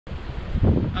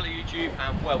Hello YouTube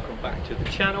and welcome back to the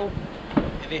channel.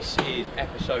 This is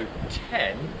episode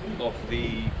 10 of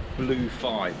the Blue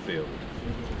 5 build.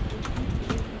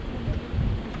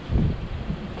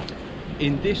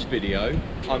 In this video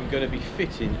I'm going to be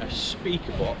fitting a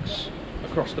speaker box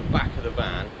across the back of the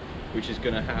van, which is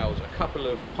going to house a couple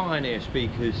of Pioneer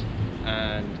speakers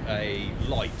and a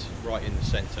light right in the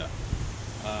centre.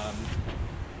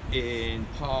 In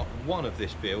part 1 of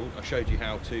this build I showed you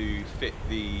how to fit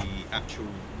the actual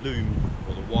loom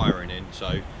or the wiring in, so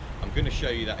I'm going to show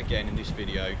you that again in this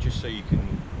video just so you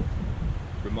can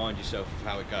remind yourself of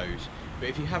how it goes. But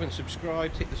if you haven't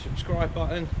subscribed, hit the subscribe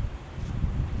button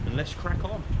and let's crack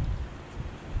on.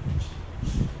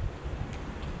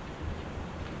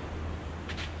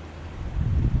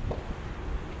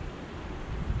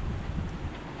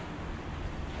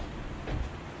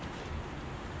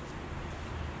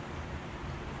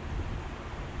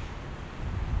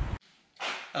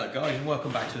 Hello guys and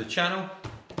welcome back to the channel.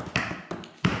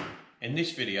 In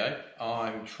this video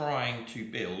I'm trying to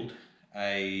build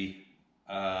a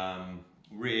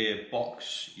rear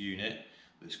box unit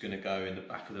that's going to go in the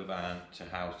back of the van to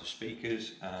house the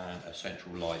speakers and a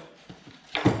central light.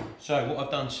 So what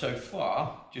I've done so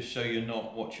far, just so you're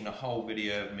not watching a whole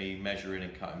video of me measuring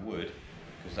and cutting wood,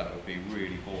 because that would be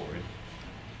really boring,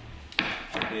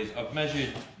 is I've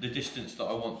measured the distance that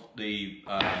I want the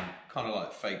kind of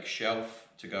like fake shelf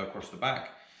to go across the back.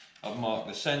 I've marked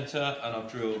the centre and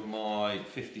I've drilled my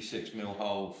 56mm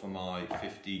hole for my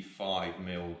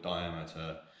 55mm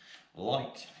diameter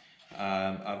light.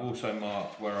 I've also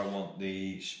marked where I want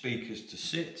the speakers to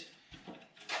sit,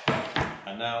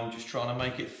 and now I'm just trying to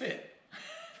make it fit.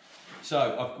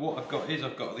 So what I've got is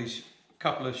I've got these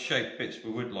couple of shaped bits of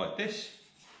wood like this,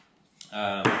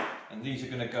 and these are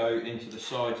going to go into the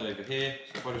sides over here.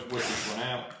 So if I just work this one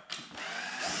out,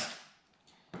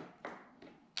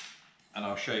 and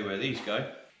I'll show you where these go.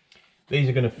 These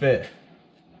are going to fit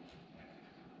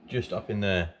just up in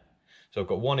there. So I've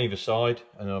got one either side,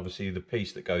 and obviously the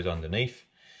piece that goes underneath.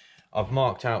 I've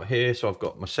marked out here, so I've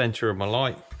got my centre of my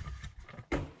light.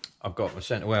 I've got my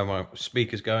centre where my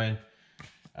speaker's going,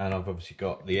 and I've obviously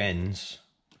got the ends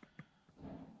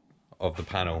of the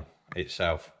panel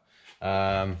itself.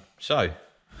 So,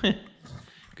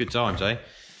 good times, eh?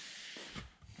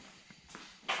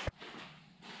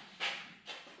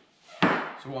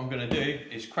 So what I'm going to do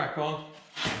is crack on,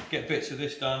 get bits of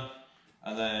this done,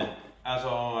 and then as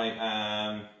I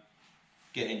am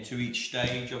getting to each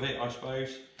stage of it, I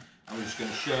suppose, I'm just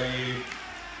going to show you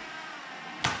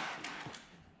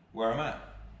where I'm at.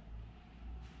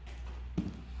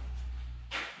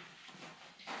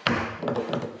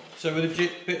 So with a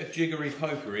bit of jiggery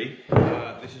pokery,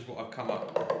 this is what I've come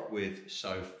up with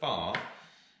so far,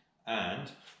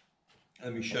 and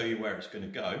let me show you where it's going to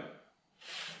go.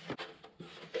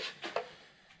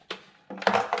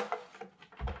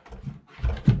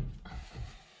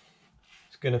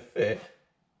 Going to fit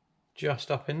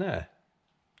just up in there.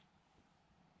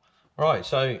 Right,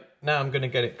 so now I'm going to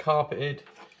get it carpeted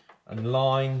and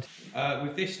lined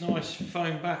with this nice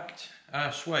foam backed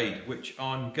suede, which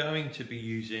I'm going to be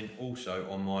using also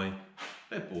on my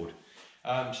bedboard.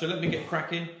 So let me get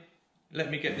cracking,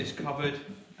 let me get this covered,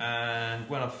 and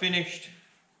when I've finished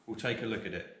we'll take a look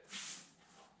at it.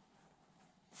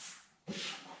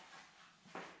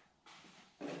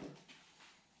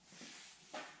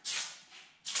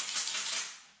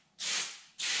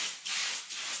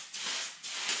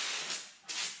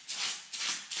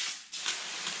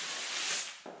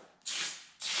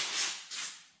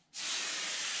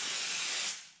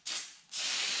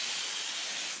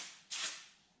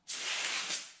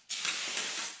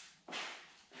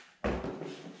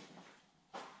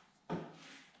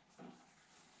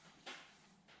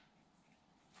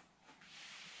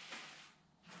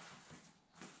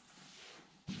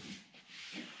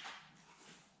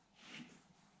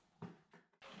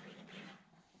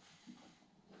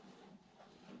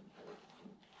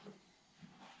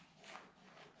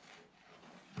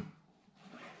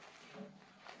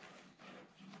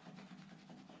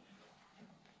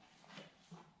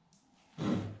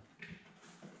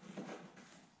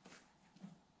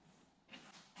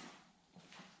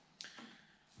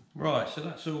 Right, so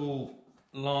that's all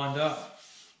lined up.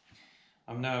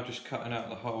 I'm now just cutting out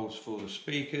the holes for the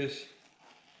speakers.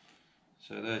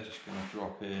 So they're just going to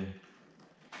drop in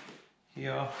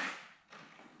here.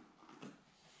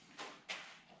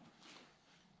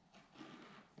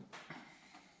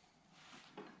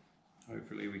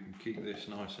 Hopefully we can keep this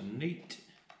nice and neat.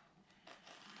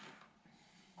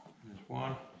 There's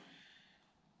one.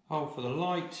 Hole for the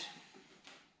light.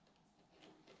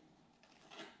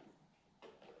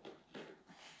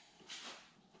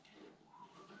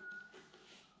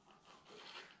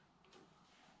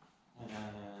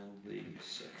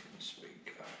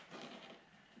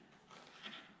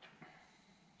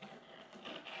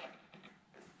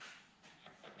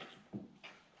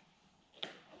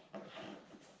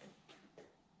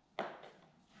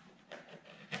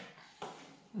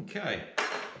 Okay,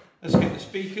 let's get the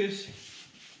speakers.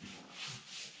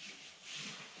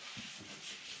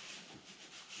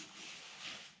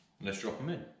 Let's drop them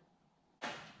in.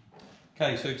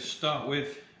 Okay, so to start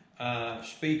with,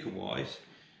 speaker wise,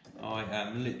 I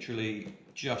am literally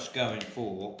just going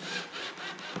for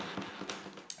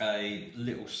a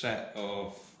little set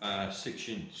of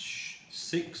 6-inch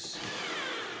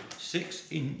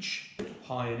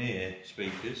Pioneer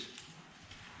speakers.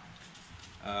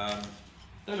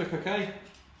 They look okay.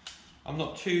 I'm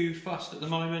not too fussed at the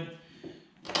moment.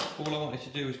 All I wanted to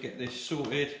do was get this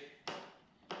sorted.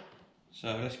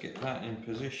 So let's get that in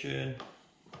position.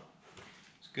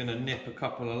 It's going to nip a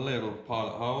couple of little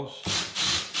pilot holes.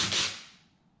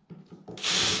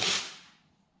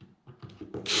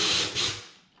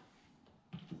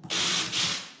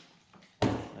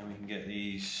 Then we can get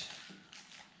these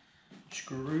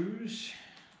screws,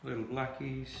 little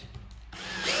blackies,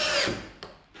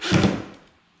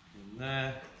 in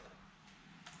there.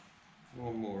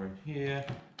 One more in here.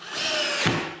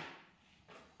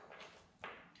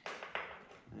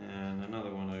 And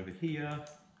another one over here.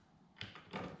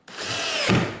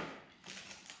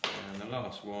 And the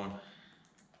last one.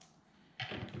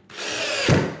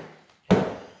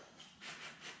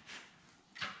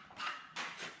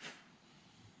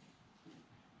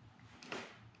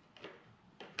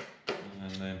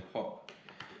 And then pop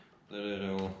the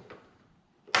little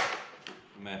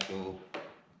metal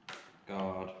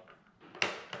guard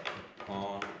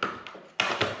on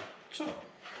top.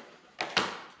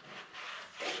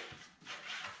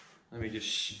 Let me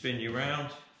just spin you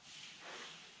around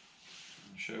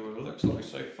and show what it looks like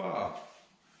so far.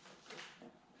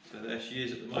 So there she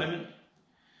is at the moment.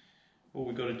 All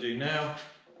we've got to do now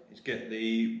is get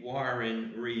the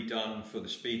wiring redone for the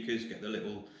speakers, get the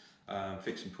little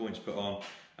fixing points put on,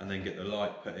 and then get the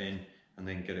light put in, and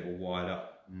then get it all wired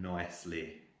up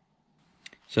nicely.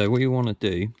 So what you want to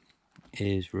do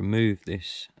is remove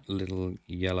this little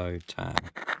yellow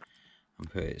tab and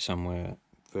put it somewhere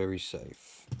very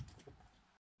safe.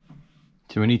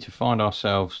 So we need to find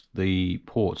ourselves the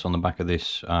ports on the back of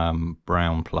this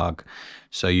brown plug.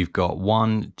 So you've got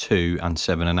 1, 2 and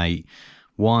 7 and 8.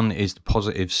 1 is the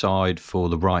positive side for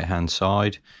the right hand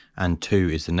side and 2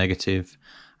 is the negative,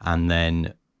 and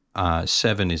then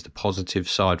 7 is the positive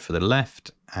side for the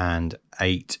left and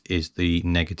 8 is the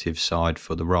negative side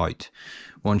for the right.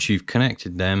 Once you've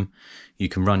connected them, you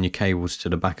can run your cables to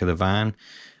the back of the van.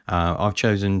 I've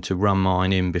chosen to run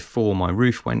mine in before my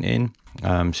roof went in,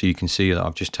 so you can see that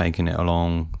I've just taken it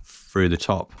along through the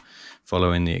top,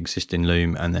 following the existing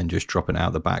loom, and then just dropping it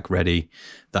out the back ready.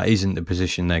 That isn't the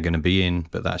position they're going to be in,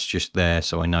 but that's just there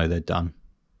so I know they're done.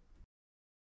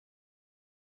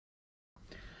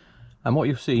 And what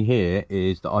you'll see here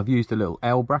is that I've used a little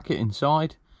L bracket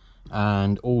inside,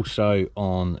 and also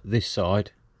on this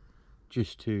side,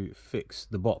 just to fix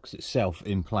the box itself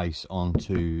in place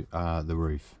onto the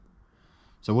roof.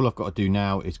 So all I've got to do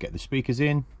now is get the speakers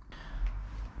in.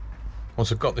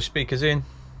 Once I've got the speakers in,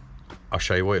 I'll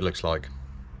show you what it looks like.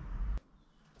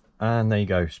 And there you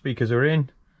go, speakers are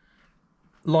in,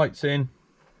 lights in,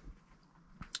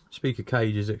 speaker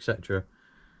cages, etc.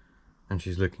 And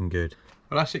she's looking good.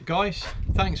 Well, that's it guys,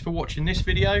 thanks for watching this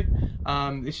video.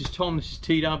 This is Tom, this is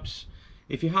T-Dubs.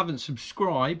 If you haven't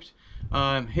subscribed,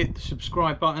 hit the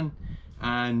subscribe button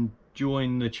and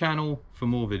join the channel for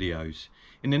more videos.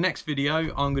 In the next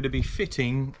video, I'm going to be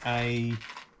fitting a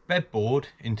bedboard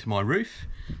into my roof,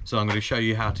 so I'm going to show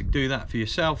you how to do that for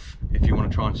yourself if you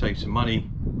want to try and save some money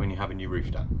when you're having your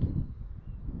roof done.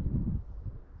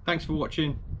 Thanks for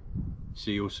watching,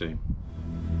 see you all soon.